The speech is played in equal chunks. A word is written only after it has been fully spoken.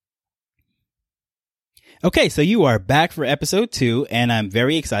Okay, so you are back for episode 2, and I'm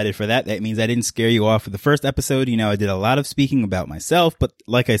very excited for that. That means I didn't scare you off for the first episode. You know, I did a lot of speaking about myself, but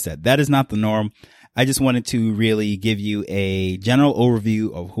like I said, that is not the norm. I just wanted to really give you a general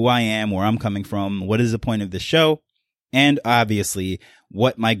overview of who I am, where I'm coming from, what is the point of the show, and obviously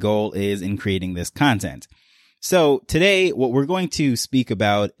what my goal is in creating this content. So today, what we're going to speak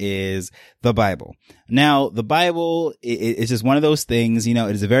about is the Bible. Now, the Bible is just one of those things, you know,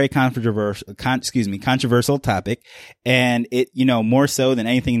 it is a very controversial topic. And it, you know, more so than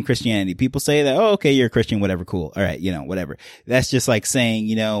anything in Christianity. People say that, oh, okay, you're a Christian, whatever, cool. All right, you know, whatever. That's just like saying,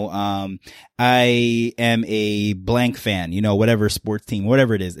 you know, I am a blank fan, you know, whatever sports team,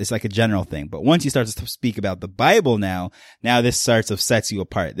 whatever it is. It's like a general thing. But once you start to speak about the Bible now this sets you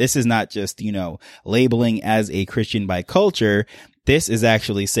apart. This is not just, you know, labeling as a Christian by culture. This is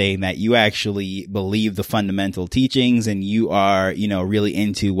actually saying that you actually believe the fundamental teachings and you are, you know, really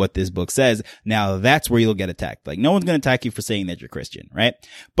into what this book says. Now that's where you'll get attacked. Like no one's going to attack you for saying that you're Christian, right?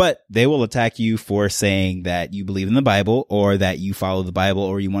 But they will attack you for saying that you believe in the Bible or that you follow the Bible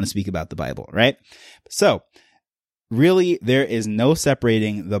or you want to speak about the Bible, right? So really, there is no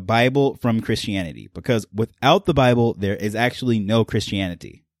separating the Bible from Christianity because without the Bible, there is actually no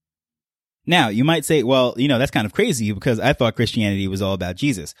Christianity. Now, you might say, well, you know, that's kind of crazy because I thought Christianity was all about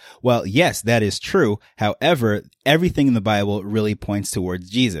Jesus. Well, yes, that is true. However, everything in the Bible really points towards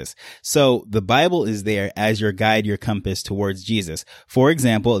Jesus. So the Bible is there as your guide, your compass towards Jesus. For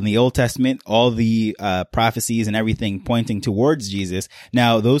example, in the Old Testament, all the prophecies and everything pointing towards Jesus.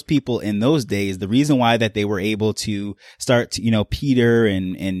 Now, those people in those days, the reason why that they were able to start, you know, Peter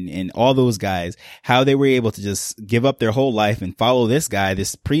and all those guys, how they were able to just give up their whole life and follow this guy,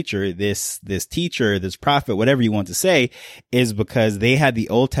 this preacher, this teacher, this prophet, whatever you want to say, is because they had the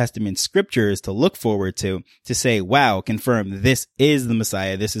Old Testament scriptures to look forward to say, wow, confirm this is the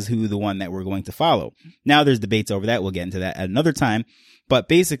Messiah. This is the one that we're going to follow. Now there's debates over that. We'll get into that at another time. But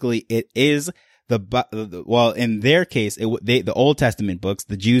basically it is well, in their case, the Old Testament books,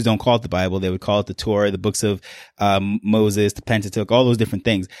 the Jews don't call it the Bible. They would call it the Torah, the books of Moses, the Pentateuch, all those different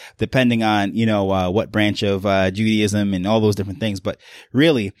things, depending on, you know, what branch of Judaism and all those different things. But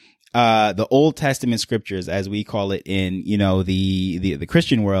really, the Old Testament scriptures, as we call it in, you know, the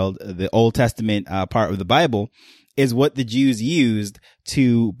Christian world, the Old Testament part of the Bible is what the Jews used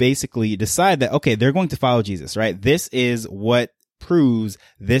to basically decide that, okay, they're going to follow Jesus, right? This is what proves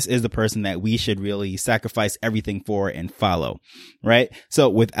this is the person that we should really sacrifice everything for and follow, right? So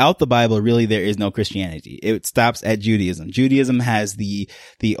without the Bible, really, there is no Christianity. It stops at Judaism. Judaism has the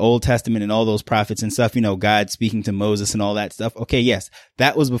Old Testament and all those prophets and stuff, you know, God speaking to Moses and all that stuff. Okay, yes,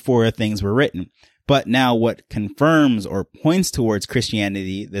 that was before things were written. But now what confirms or points towards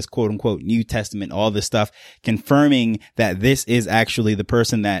Christianity, this quote unquote New Testament, all this stuff, confirming that this is actually the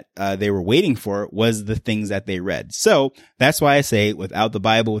person that they were waiting for, was the things that they read. So that's why I say without the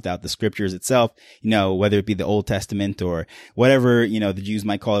Bible, without the scriptures itself, you know, whether it be the Old Testament or whatever, you know, the Jews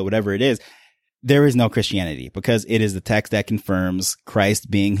might call it, whatever it is, there is no Christianity because it is the text that confirms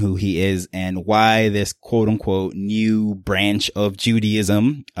Christ being who he is and why this quote unquote new branch of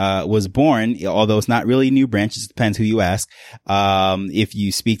Judaism was born, although it's not really a new branch. It depends who you ask. If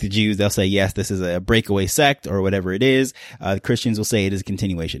you speak to Jews, they'll say, yes, this is a breakaway sect or whatever it is. Christians will say it is a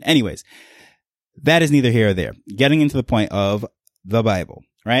continuation. Anyways, that is neither here or there. Getting into the point of the Bible.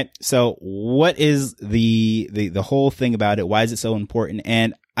 Right. So what is the whole thing about it? Why is it so important?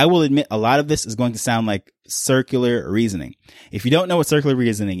 And I will admit a lot of this is going to sound like circular reasoning. If you don't know what circular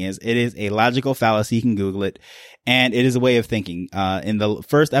reasoning is, it is a logical fallacy. You can Google it, and it is a way of thinking. In the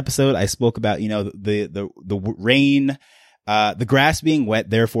first episode, I spoke about, you know, the rain, the grass being wet,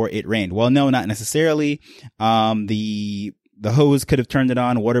 therefore it rained. Well, no, not necessarily. The hose could have turned it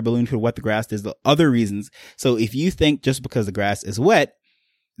on. A water balloon could have wet the grass. There's the other reasons. So if you think just because the grass is wet,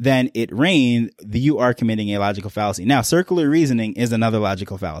 then it rained, you are committing a logical fallacy. Now, circular reasoning is another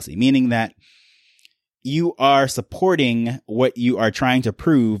logical fallacy, meaning that you are supporting what you are trying to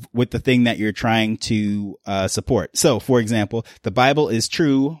prove with the thing that you're trying to support. So, for example, the Bible is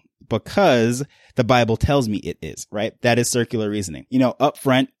true because the Bible tells me it is, right? That is circular reasoning. You know, up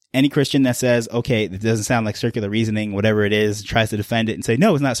front, any Christian that says, okay, it doesn't sound like circular reasoning, whatever it is, tries to defend it and say,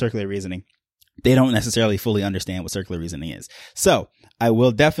 no, it's not circular reasoning. They don't necessarily fully understand what circular reasoning is. So I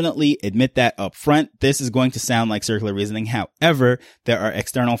will definitely admit that up front. This is going to sound like circular reasoning. However, there are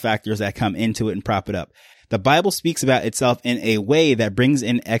external factors that come into it and prop it up. The Bible speaks about itself in a way that brings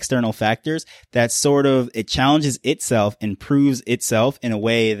in external factors that sort of, it challenges itself and proves itself in a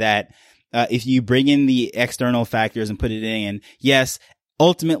way that if you bring in the external factors and put it in, yes,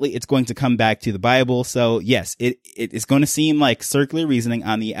 ultimately it's going to come back to the Bible. So yes, it is going to seem like circular reasoning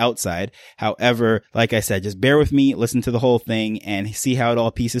on the outside. However, like I said, just bear with me, listen to the whole thing and see how it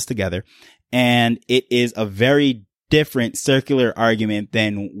all pieces together. And it is a very different circular argument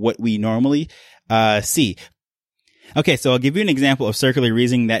than what we normally see. Okay, so I'll give you an example of circular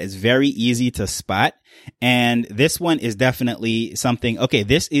reasoning that is very easy to spot. And this one is definitely something, okay,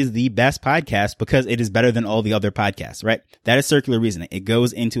 this is the best podcast because it is better than all the other podcasts, right? That is circular reasoning. It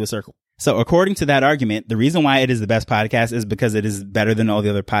goes into a circle. So according to that argument, the reason why it is the best podcast is because it is better than all the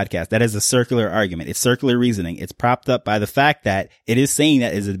other podcasts. That is a circular argument. It's circular reasoning. It's propped up by the fact that it is saying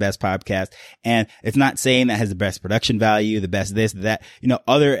that it is the best podcast, and it's not saying that it has the best production value, the best this, that,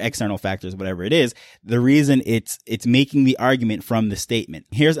 other external factors, whatever it is. The reason it's making the argument from the statement.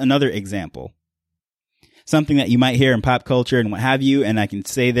 Here's another example. Something that you might hear in pop culture and what have you. And I can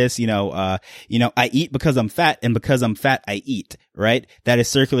say this, I eat because I'm fat, and because I'm fat, I eat, right? That is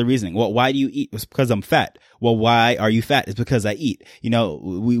circular reasoning. Well, why do you eat? It's because I'm fat. Well, why are you fat? It's because I eat.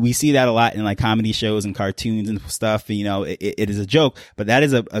 We see that a lot in like comedy shows and cartoons and stuff. It is a joke, but that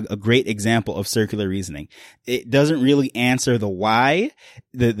is a great example of circular reasoning. It doesn't really answer the why.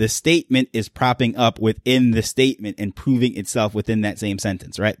 The statement is propping up within the statement and proving itself within that same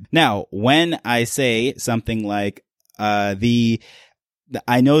sentence, right? Now, when I say something like,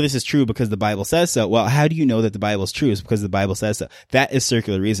 I know this is true because the Bible says so. Well, how do you know that the Bible is true? It's because the Bible says so. That is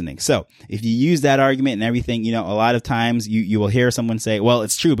circular reasoning. So if you use that argument and everything, a lot of times you will hear someone say, well,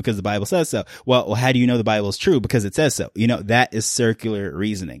 it's true because the Bible says so. Well, how do you know the Bible is true? Because it says so. That is circular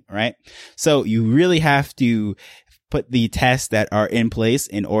reasoning, right? So you really have to put the tests that are in place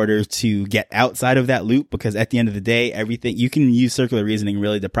in order to get outside of that loop, because at the end of the day, everything, you can use circular reasoning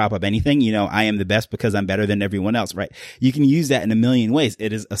really to prop up anything. I am the best because I'm better than everyone else, right? You can use that in a million ways.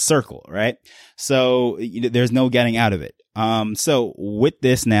 It is a circle, right? So there's no getting out of it. So with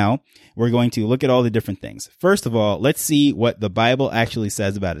this now, we're going to look at all the different things. First of all, let's see what the Bible actually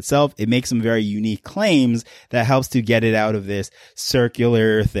says about itself. It makes some very unique claims that helps to get it out of this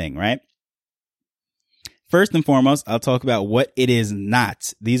circular thing, right? First and foremost, I'll talk about what it is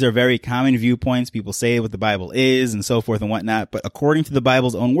not. These are very common viewpoints. People say what the Bible is and so forth and whatnot. But according to the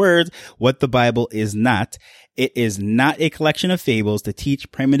Bible's own words, what the Bible is not, it is not a collection of fables to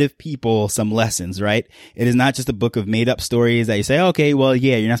teach primitive people some lessons, right? It is not just a book of made up stories that you say, okay, well,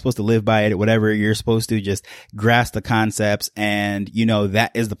 yeah, you're not supposed to live by it or whatever. You're supposed to just grasp the concepts. And,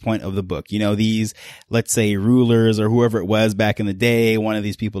 that is the point of the book. These, let's say, rulers or whoever it was back in the day, one of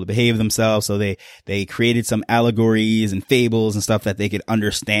these people to behave themselves. So they created some allegories and fables and stuff that they could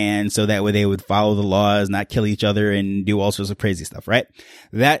understand. So that way they would follow the laws, not kill each other and do all sorts of crazy stuff, right?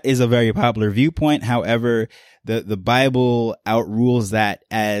 That is a very popular viewpoint. However, the Bible outrules that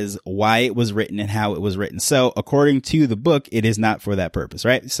as why it was written and how it was written. So according to the book, it is not for that purpose,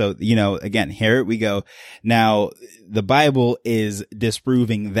 right? So, again, here we go. Now, the Bible is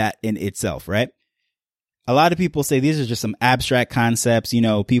disproving that in itself, right? A lot of people say these are just some abstract concepts.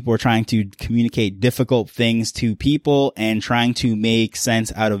 People are trying to communicate difficult things to people and trying to make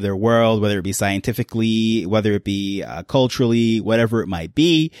sense out of their world, whether it be scientifically, whether it be culturally, whatever it might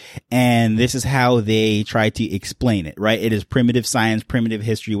be. And this is how they try to explain it, right? It is primitive science, primitive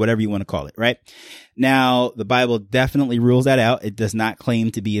history, whatever you want to call it, right? Now, the Bible definitely rules that out. It does not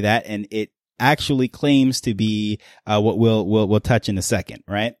claim to be that, and it actually claims to be what we'll touch in a second,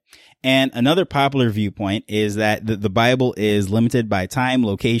 right? And another popular viewpoint is that the Bible is limited by time,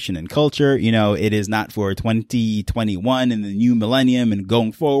 location, and culture. It is not for 2021 and the new millennium and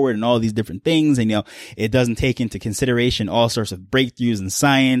going forward and all these different things. And, it doesn't take into consideration all sorts of breakthroughs in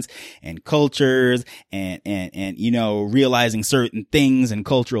science and cultures and realizing certain things and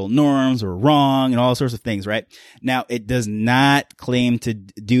cultural norms were wrong and all sorts of things, right? Now, it does not claim to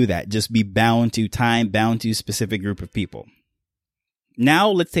do that. Just be bound to time, bound to a specific group of people. Now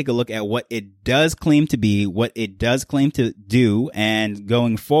let's take a look at what it does claim to be, what it does claim to do, and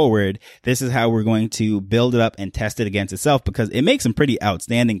going forward, this is how we're going to build it up and test it against itself, because it makes some pretty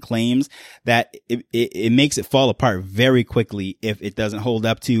outstanding claims that it makes it fall apart very quickly if it doesn't hold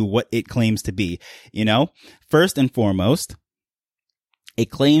up to what it claims to be. First and foremost,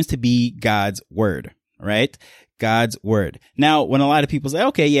 it claims to be God's word, right? God's word. Now, when a lot of people say,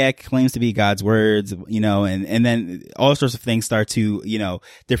 okay, yeah, it claims to be God's words, and then all sorts of things start to,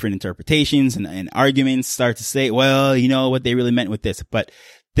 different interpretations and arguments start to say, well, what they really meant with this. But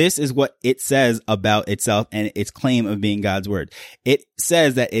This is what it says about itself and its claim of being God's word. It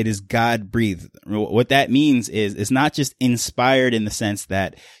says that it is God breathed. What that means is it's not just inspired in the sense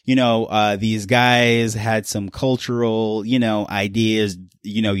that, these guys had some cultural, ideas,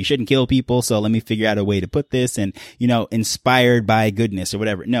 you shouldn't kill people. So let me figure out a way to put this and, inspired by goodness or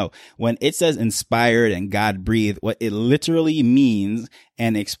whatever. No, when it says inspired and God breathed, what it literally means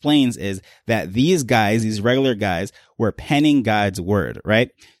and explains is that these guys, these regular guys, were penning God's word,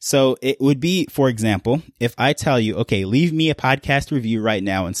 right? So it would be, for example, if I tell you, okay, leave me a podcast review right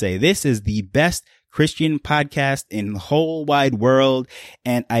now and say, this is the best Christian podcast in the whole wide world,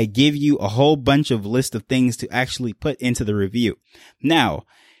 and I give you a whole bunch of list of things to actually put into the review. Now,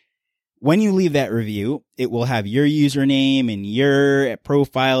 when you leave that review, it will have your username and your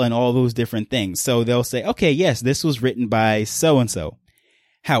profile and all those different things. So they'll say, okay, yes, this was written by so-and-so.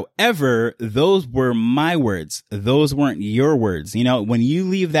 However, those were my words. Those weren't your words. When you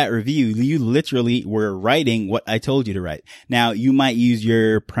leave that review, you literally were writing what I told you to write. Now, you might use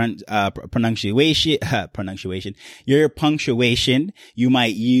your punctuation. You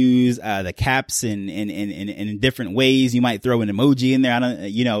might use the caps in different ways. You might throw an emoji in there.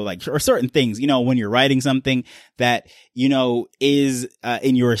 Or certain things. When you're writing something that is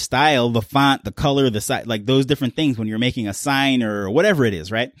in your style, the font, the color, the size, like those different things. When you're making a sign or whatever it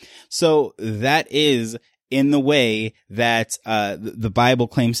is. Right? So that is in the way that the Bible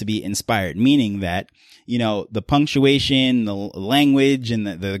claims to be inspired, meaning that, the punctuation, the language, and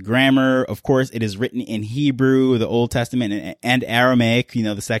the grammar, of course, it is written in Hebrew, the Old Testament, and Aramaic,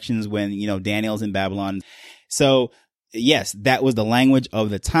 the sections when, Daniel's in Babylon. So yes, that was the language of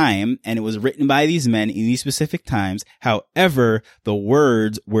the time, and it was written by these men in these specific times. However, the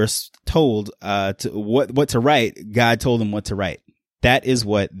words were told what to write. God told them what to write. That is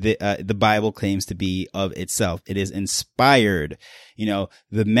what the Bible claims to be of itself. It is inspired. The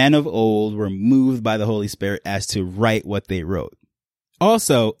men of old were moved by the Holy Spirit as to write what they wrote.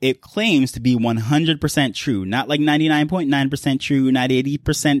 Also, it claims to be 100% true, not like 99.9% true, not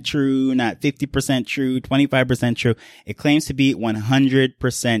 80% true, not 50% true, 25% true. It claims to be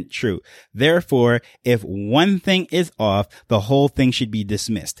 100% true. Therefore, if one thing is off, the whole thing should be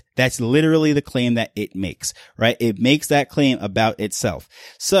dismissed. That's literally the claim that it makes, right? It makes that claim about itself.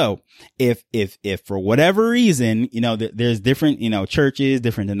 So if for whatever reason, there's different, churches,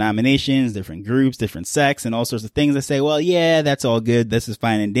 different denominations, different groups, different sects, and all sorts of things that say, well, yeah, that's all good. This is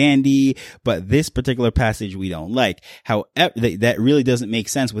fine and dandy, but this particular passage we don't like. However, that really doesn't make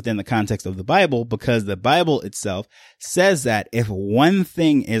sense within the context of the Bible, because the Bible itself says that if one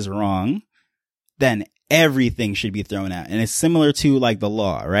thing is wrong, then everything should be thrown out. And it's similar to like the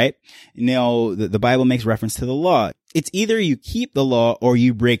law, right? The Bible makes reference to the law. It's either you keep the law or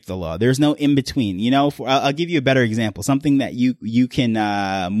you break the law. There's no in between. I'll give you a better example, something that you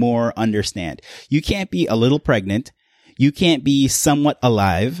can more understand. You can't be a little pregnant. You can't be somewhat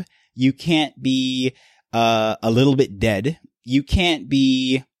alive. You can't be a little bit dead. You can't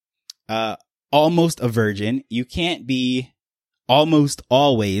be almost a virgin. You can't be almost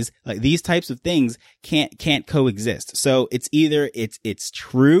always. Like, these types of things can't coexist. So it's either it's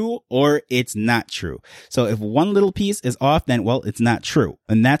true or it's not true. So if one little piece is off, then, well, it's not true.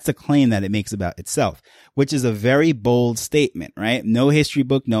 And that's the claim that it makes about itself, which is a very bold statement, right? No history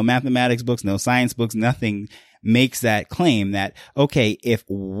book, no mathematics books, no science books, nothing makes that claim that, okay,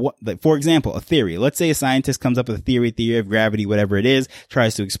 for example, a theory, let's say a scientist comes up with a theory of gravity, whatever it is,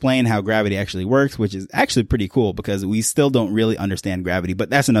 tries to explain how gravity actually works, which is actually pretty cool because we still don't really understand gravity,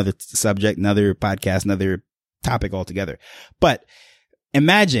 but that's another subject, another podcast, another topic altogether. But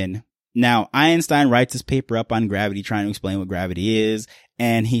imagine now Einstein writes his paper up on gravity, trying to explain what gravity is.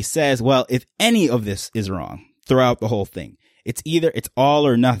 And he says, well, if any of this is wrong, throw out the whole thing. It's all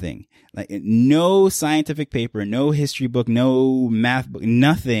or nothing. Like, no scientific paper, no history book, no math book,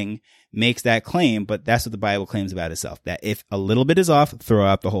 nothing makes that claim, but that's what the Bible claims about itself. That if a little bit is off, throw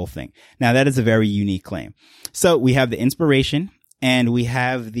out the whole thing. Now, that is a very unique claim. So we have the inspiration and we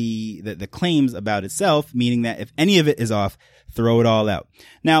have the claims about itself, meaning that if any of it is off, throw it all out.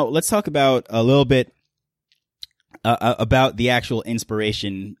 Now, let's talk about a little bit about the actual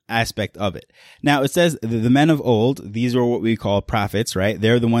inspiration aspect of it. Now, it says the men of old, these are what we call prophets, right?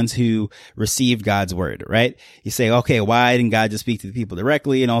 They're the ones who received God's word, right? You say, okay, why didn't God just speak to the people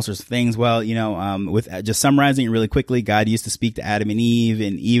directly and all sorts of things? Well, with just summarizing it really quickly, God used to speak to Adam and Eve,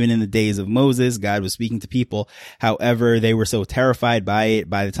 and even in the days of Moses, God was speaking to people. However, they were so terrified by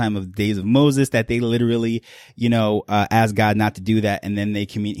it by the time of the days of Moses that they literally, asked God not to do that. And then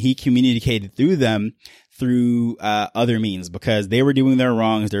he communicated through them through other means, because they were doing their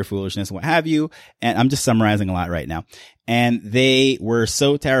wrongs, their foolishness, and what have you. And I'm just summarizing a lot right now. And they were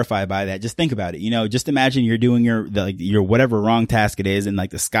so terrified by that. Just think about it. Just imagine you're doing your whatever wrong task it is, and like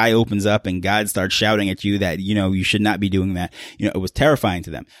the sky opens up and God starts shouting at you that, you should not be doing that. It was terrifying to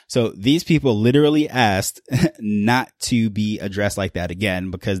them. So these people literally asked not to be addressed like that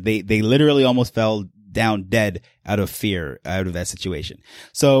again, because they literally almost fell down dead out of fear, out of that situation.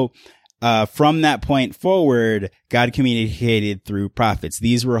 So from that point forward, God communicated through prophets.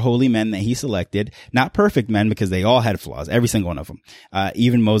 These were holy men that he selected, not perfect men, because they all had flaws, every single one of them,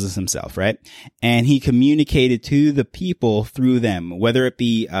 even Moses himself, right? And he communicated to the people through them, whether it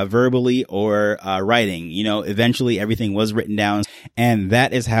be verbally or writing. Eventually everything was written down, and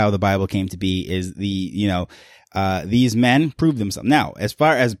that is how the Bible came to be, is these men proved themselves. Now, as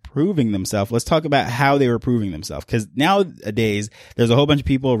far as proving themselves, let's talk about how they were proving themselves. Because nowadays, there's a whole bunch of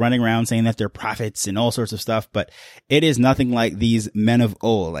people running around saying that they're prophets and all sorts of stuff, but it is nothing like these men of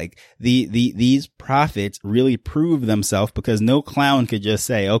old. Like these prophets really proved themselves, because no clown could just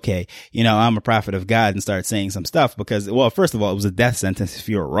say, okay, I'm a prophet of God, and start saying some stuff, because, well, first of all, it was a death sentence if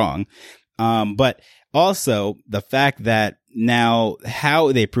you were wrong. But also the fact that now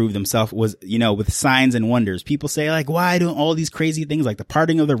how they proved themselves was, with signs and wonders. People say, like, why don't all these crazy things like the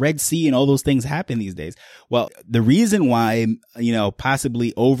parting of the Red Sea and all those things happen these days? Well, the reason why,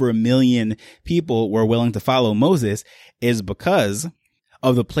 possibly over 1 million people were willing to follow Moses is because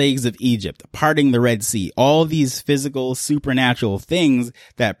of the plagues of Egypt, parting the Red Sea, all these physical, supernatural things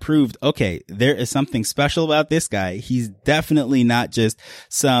that proved, okay, there is something special about this guy. He's definitely not just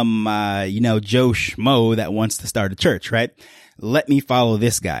some, Joe Schmo that wants to start a church, right? Let me follow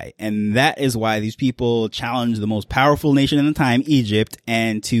this guy. And that is why these people challenged the most powerful nation in the time, Egypt,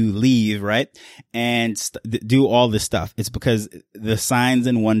 and to leave, right? And do all this stuff. It's because the signs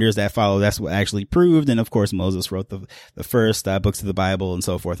and wonders that follow, that's what actually proved. And of course, Moses wrote the first books of the Bible and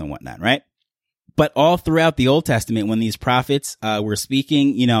so forth and whatnot, right? But all throughout the Old Testament, when these prophets were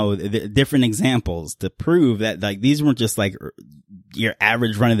speaking, the different examples to prove that, like, these weren't just like your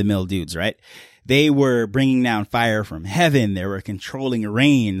average run-of-the-mill dudes, right? They were bringing down fire from heaven. They were controlling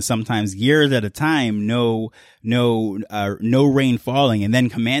rain, sometimes years at a time, no rain falling, and then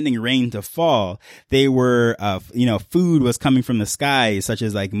commanding rain to fall. They were, food was coming from the sky, such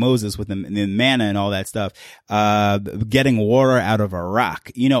as like Moses with the manna and all that stuff, getting water out of a rock,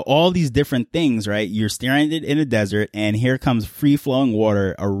 all these different things, right? You're staring at it in a desert, and here comes free flowing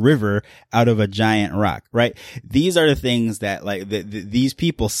water, a river out of a giant rock, right? These are the things that like these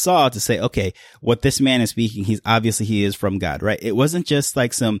people saw to say, okay, what this man is speaking, he is from God, right? It wasn't just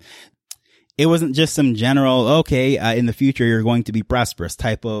some general, okay, in the future you're going to be prosperous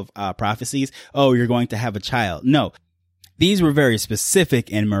type of prophecies. Oh, you're going to have a child. No. These were very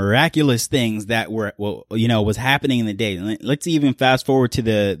specific and miraculous things that were, was happening in the day. Let's even fast forward to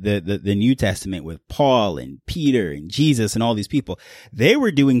the New Testament with Paul and Peter and Jesus and all these people. They were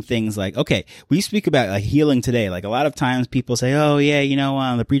doing things like, okay, we speak about like healing today. Like a lot of times people say, oh yeah,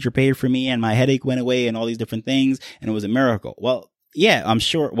 the preacher paid for me and my headache went away and all these different things, and it was a miracle. Well, yeah, I'm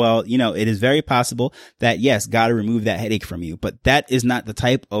sure. Well, it is very possible that yes, God removed that headache from you, but that is not the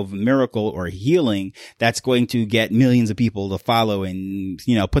type of miracle or healing that's going to get millions of people to follow and,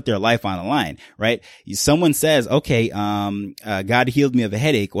 put their life on the line, right? Someone says, okay, God healed me of a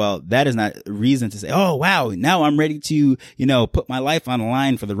headache. Well, that is not reason to say, oh, wow, now I'm ready to, put my life on the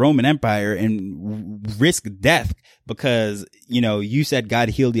line for the Roman Empire and risk death because, you said God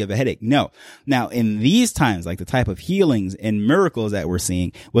healed you of a headache. No. Now, in these times, like the type of healings and miracles that we're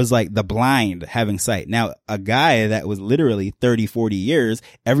seeing was like the blind having sight. Now, a guy that was literally 30, 40 years,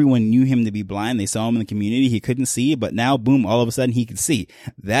 everyone knew him to be blind. They saw him in the community. He couldn't see, but now, boom, all of a sudden he could see.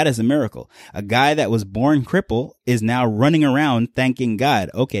 That is a miracle. A guy that was born crippled is now running around thanking God.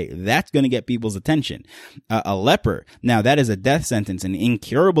 Okay, that's going to get people's attention. A leper. Now, that is a death sentence, an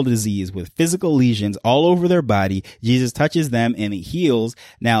incurable disease with physical lesions all over their body. Jesus touches them and he heals.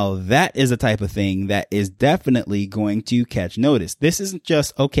 Now, that is a type of thing that is definitely going to catch notice. This isn't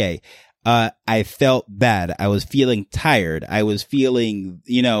just, okay, I felt bad. I was feeling tired. I was feeling,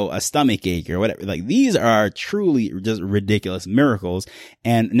 a stomach ache or whatever. Like, these are truly just ridiculous miracles.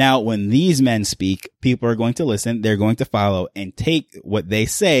 And now when these men speak, people are going to listen. They're going to follow and take what they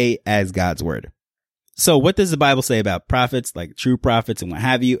say as God's word. So what does the Bible say about prophets, like true prophets and what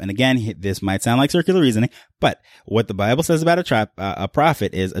have you? And again, this might sound like circular reasoning, but what the Bible says about a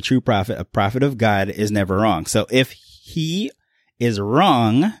prophet is a true prophet, a prophet of God is never wrong. So if he is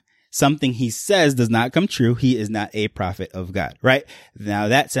wrong, something he says does not come true, he is not a prophet of God, right? Now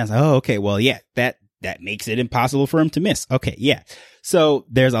that sounds like, oh, okay, well, yeah, that makes it impossible for him to miss. Okay. Yeah. So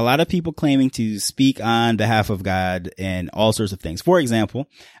there's a lot of people claiming to speak on behalf of God and all sorts of things. For example,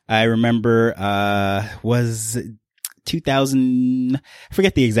 I remember, was 2000, I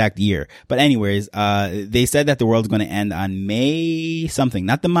forget the exact year, but anyways, they said that the world's going to end on May something,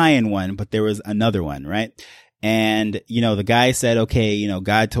 not the Mayan one, but there was another one, right? And, the guy said, okay,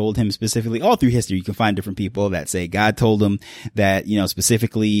 God told him specifically all through history. You can find different people that say God told him that,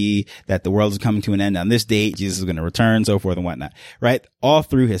 specifically that the world is coming to an end on this date. Jesus is going to return, so forth and whatnot, right? All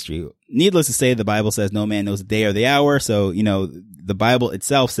through history. Needless to say, the Bible says no man knows the day or the hour. So, the Bible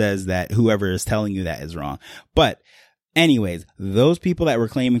itself says that whoever is telling you that is wrong. But anyways, those people that were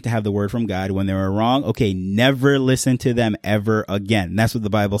claiming to have the word from God when they were wrong, okay, never listen to them ever again. And that's what the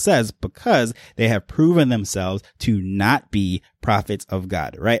Bible says, because they have proven themselves to not be prophets of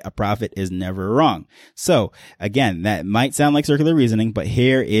God, right? A prophet is never wrong. So again, that might sound like circular reasoning, but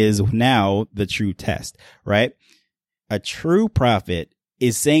here is now the true test, right? A true prophet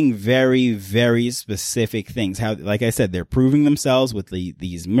is saying very, very specific things. How, like I said, they're proving themselves with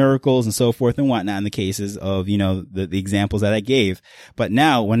these miracles and so forth and whatnot in the cases of, the examples that I gave. But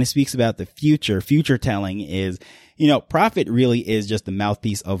now when it speaks about the future telling is, prophet really is just the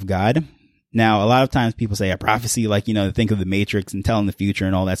mouthpiece of God. Now, a lot of times people say a prophecy, like, think of the Matrix and telling the future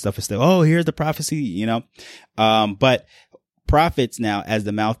and all that stuff is still, oh, here's the prophecy, but prophets now as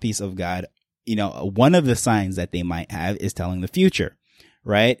the mouthpiece of God, one of the signs that they might have is telling the future.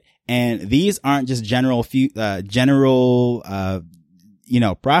 Right. And these aren't just general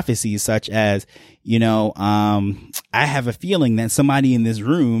prophecies such as, I have a feeling that somebody in this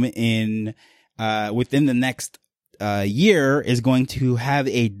room within the next year is going to have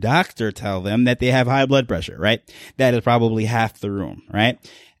a doctor tell them that they have high blood pressure, right? That is probably half the room, right?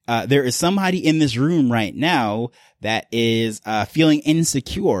 There is somebody in this room right now that is feeling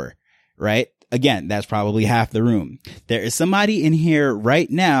insecure, right? Again, that's probably half the room. There is somebody in here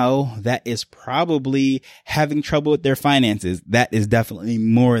right now that is probably having trouble with their finances. That is definitely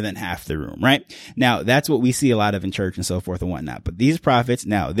more than half the room, right? Now, that's what we see a lot of in church and so forth and whatnot. But these prophets,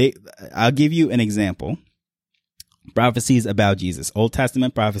 now, I'll give you an example. Prophecies about Jesus, Old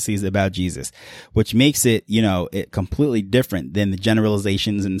Testament prophecies about Jesus, which makes it, it completely different than the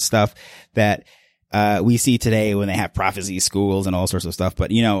generalizations and stuff that we see today when they have prophecy schools and all sorts of stuff.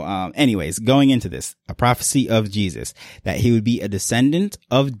 But, anyways, going into this, a prophecy of Jesus, that he would be a descendant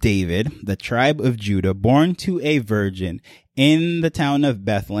of David, the tribe of Judah, born to a virgin in the town of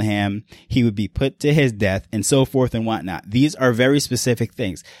Bethlehem. He would be put to his death and so forth and whatnot. These are very specific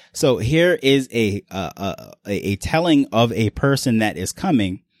things. So here is a telling of a person that is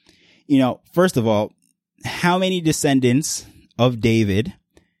coming. First of all, how many descendants of David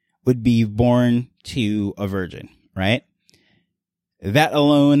would be born to a virgin, right? That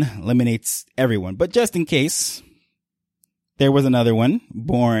alone eliminates everyone. But just in case there was another one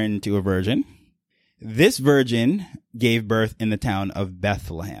born to a virgin, this virgin gave birth in the town of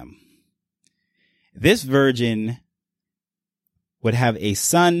Bethlehem. This virgin would have a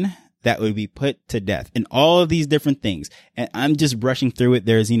son that would be put to death, and all of these different things. And I'm just brushing through it.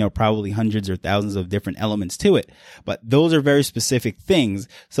 There's, probably hundreds or thousands of different elements to it, but those are very specific things.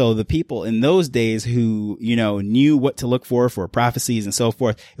 So the people in those days who, knew what to look for prophecies and so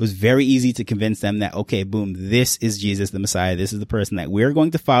forth, it was very easy to convince them that, okay, boom, this is Jesus, the Messiah. This is the person that we're going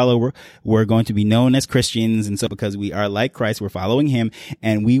to follow. We're going to be known as Christians. And so because we are like Christ, we're following him,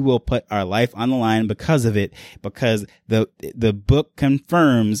 and we will put our life on the line because of it, because the book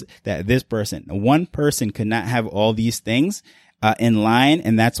confirms that this person, one person, could not have all these things in line,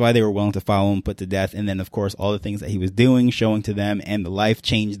 and that's why they were willing to follow him, put to death. And then, of course, all the things that he was doing, showing to them, and the life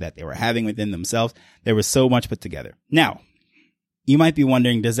change that they were having within themselves. There was so much put together. Now, you might be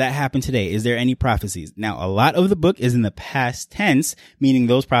wondering, does that happen today? Is there any prophecies? Now, a lot of the book is in the past tense, meaning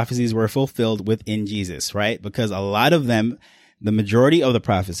those prophecies were fulfilled within Jesus, right? Because a lot of them, the majority of the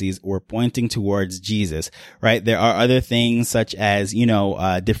prophecies were pointing towards Jesus, right? There are other things such as,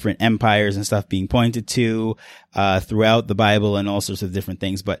 different empires and stuff being pointed to, throughout the Bible and all sorts of different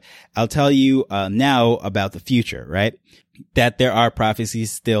things. But I'll tell you, now about the future, right? That there are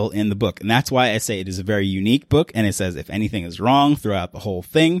prophecies still in the book. And that's why I say it is a very unique book. And it says if anything is wrong throughout the whole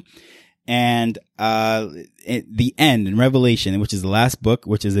thing. And at the end in Revelation, which is the last book,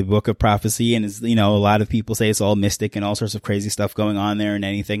 which is a book of prophecy, and is, a lot of people say it's all mystic and all sorts of crazy stuff going on there and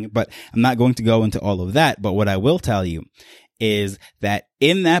anything, but I'm not going to go into all of that. But what I will tell you is that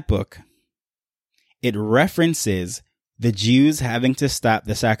in that book, it references the Jews having to stop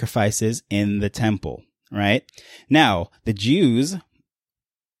the sacrifices in the temple, right? Now, the Jews,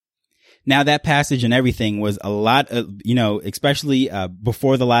 now that passage and everything was a lot of, especially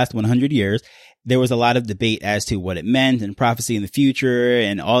before the last 100 years, there was a lot of debate as to what it meant and prophecy in the future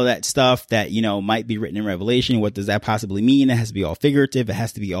and all that stuff that, might be written in Revelation. What does that possibly mean? It has to be all figurative. It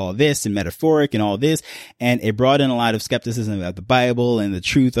has to be all this and metaphoric and all this. And it brought in a lot of skepticism about the Bible and the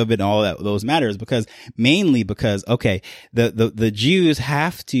truth of it and all those matters mainly because, okay, the Jews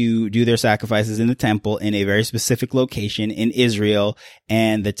have to do their sacrifices in the temple in a very specific location in Israel.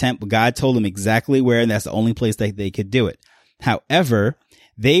 And the temple, God told them exactly where, and that's the only place that they could do it. However,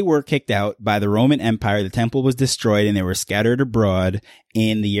 they were kicked out by the Roman Empire. The temple was destroyed and they were scattered abroad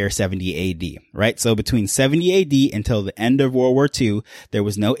in the year 70 AD, right? So between 70 AD until the end of World War II, there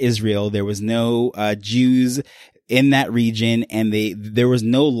was no Israel. There was no Jews in that region, and there was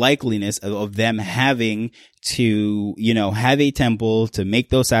no likeliness of them having to, have a temple to make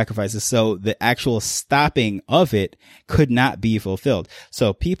those sacrifices. So the actual stopping of it could not be fulfilled.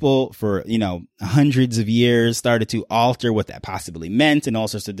 So people for, hundreds of years started to alter what that possibly meant and all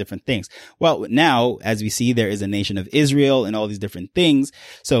sorts of different things. Well, now, as we see, there is a nation of Israel and all these different things.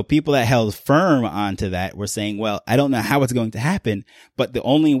 So people that held firm onto that were saying, well, I don't know how it's going to happen, but the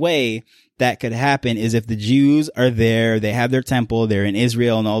only way that could happen is if the Jews are there, they have their temple, they're in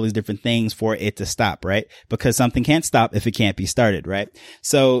Israel and all these different things for it to stop, right? Because something can't stop if it can't be started, right?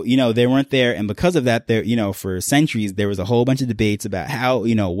 So, they weren't there. And because of that, there, for centuries, there was a whole bunch of debates about how,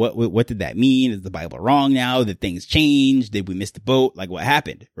 what did that mean? Is the Bible wrong now? Did things change? Did we miss the boat? Like what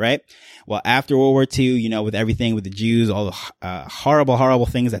happened, right? Well, after World War II, with everything with the Jews, all the horrible, horrible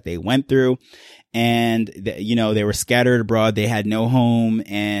things that they went through, and they were scattered abroad. They had no home.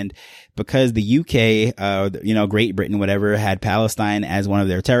 And because the UK, Great Britain, whatever, had Palestine as one of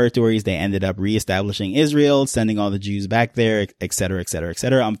their territories, they ended up reestablishing Israel, sending all the Jews back there, et cetera, et cetera, et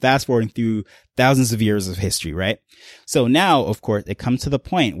cetera. I'm fast forwarding through thousands of years of history, right? So now, of course, it comes to the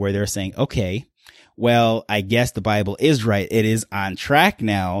point where they're saying, okay, well, I guess the Bible is right. It is on track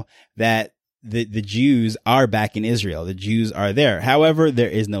now that the Jews are back in Israel. The Jews are there. However, there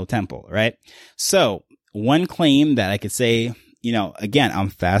is no temple, right? So one claim that I could say, again, I'm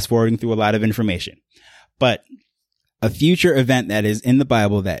fast forwarding through a lot of information, but a future event that is in the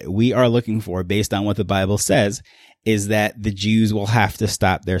Bible that we are looking for based on what the Bible says is that the Jews will have to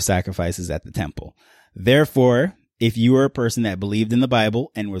stop their sacrifices at the temple. Therefore, if you were a person that believed in the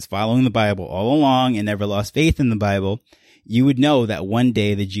Bible and was following the Bible all along and never lost faith in the Bible, you would know that one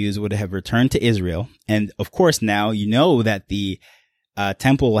day the Jews would have returned to Israel. And of course, now you know that the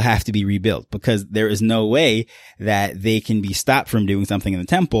temple will have to be rebuilt because there is no way that they can be stopped from doing something in the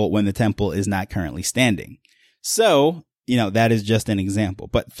temple when the temple is not currently standing. So, that is just an example.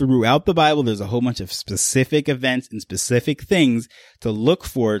 But throughout the Bible, there's a whole bunch of specific events and specific things to look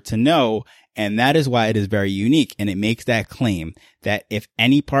for, to know. And that is why it is very unique. And it makes that claim that if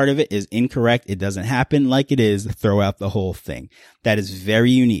any part of it is incorrect, it doesn't happen like it is, throw out the whole thing. That is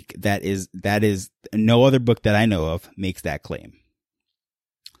very unique. That is no other book that I know of makes that claim.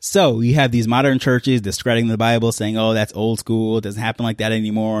 So you have these modern churches discrediting the Bible, saying, oh, that's old school. It doesn't happen like that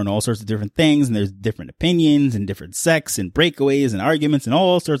anymore, and all sorts of different things. And there's different opinions and different sects and breakaways and arguments and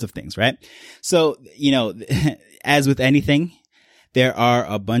all sorts of things, right? So, as with anything, there are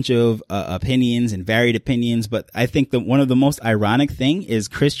a bunch of opinions and varied opinions, but I think that one of the most ironic thing is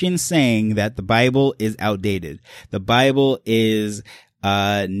Christians saying that the Bible is outdated. The Bible is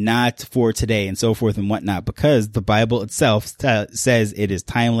not for today and so forth and whatnot, because the Bible itself says it is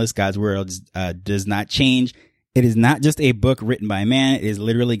timeless. God's word does not change. It is not just a book written by man. It is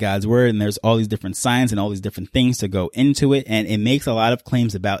literally God's word. And there's all these different signs and all these different things to go into it. And it makes a lot of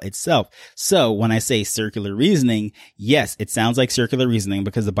claims about itself. So when I say circular reasoning, yes, it sounds like circular reasoning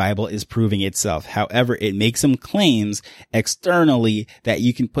because the Bible is proving itself. However, it makes some claims externally that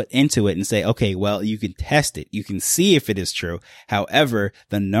you can put into it and say, okay, well, you can test it. You can see if it is true. However,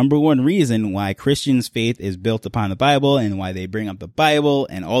 the number one reason why Christians' faith is built upon the Bible and why they bring up the Bible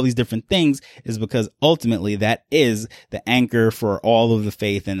and all these different things is because ultimately that is the anchor for all of the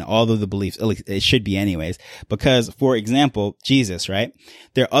faith and all of the beliefs. At least it should be anyways, because for example, Jesus, right?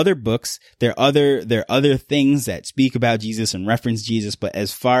 There are other books, there are other things that speak about Jesus and reference Jesus. But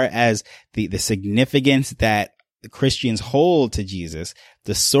as far as the significance that the Christians hold to Jesus,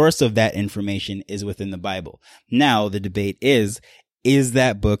 the source of that information is within the Bible. Now the debate is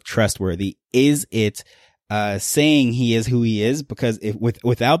that book trustworthy? Is it, saying he is who he is? Because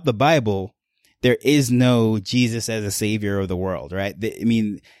without the Bible, there is no Jesus as a savior of the world, right?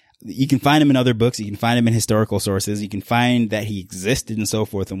 You can find him in other books. You can find him in historical sources. You can find that he existed and so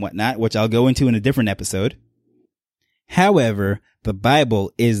forth and whatnot, which I'll go into in a different episode. However, the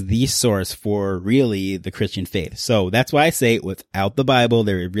Bible is the source for really the Christian faith. So that's why I say without the Bible,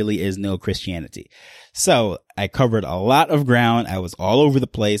 there really is no Christianity. So I covered a lot of ground. I was all over the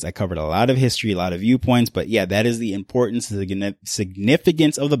place. I covered a lot of history, a lot of viewpoints, but yeah, that is the importance, the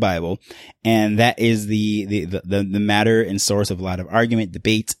significance of the Bible. And that is the matter and source of a lot of argument,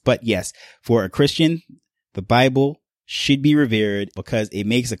 debate. But yes, for a Christian, the Bible should be revered because it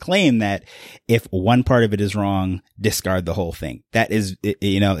makes a claim that if one part of it is wrong, discard the whole thing. That is,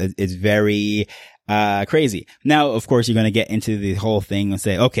 it's very crazy. Now, of course, you're going to get into the whole thing and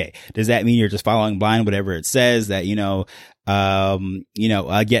say, okay, does that mean you're just following blind whatever it says? That,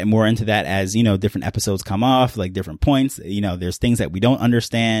 I'll get more into that as, different episodes come off, like different points. There's things that we don't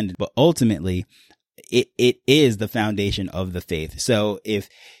understand, but ultimately, it is the foundation of the faith. So if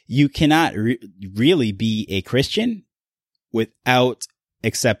you cannot really be a Christian without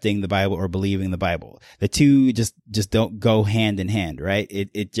accepting the Bible or believing the Bible, the two just don't go hand in hand, right?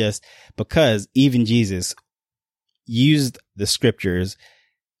 It just, because even Jesus used the scriptures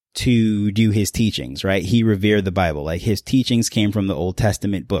to do his teachings, right? He revered the Bible. Like his teachings came from the Old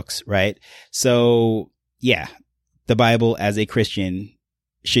Testament books, right? So yeah, the Bible as a Christian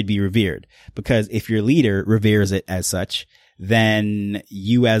should be revered, because if your leader reveres it as such, then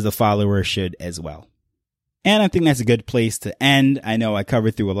you as a follower should as well. And I think that's a good place to end. I know I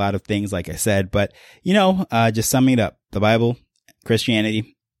covered through a lot of things, like I said, but just summing it up, the Bible,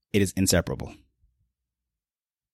 Christianity, it is inseparable.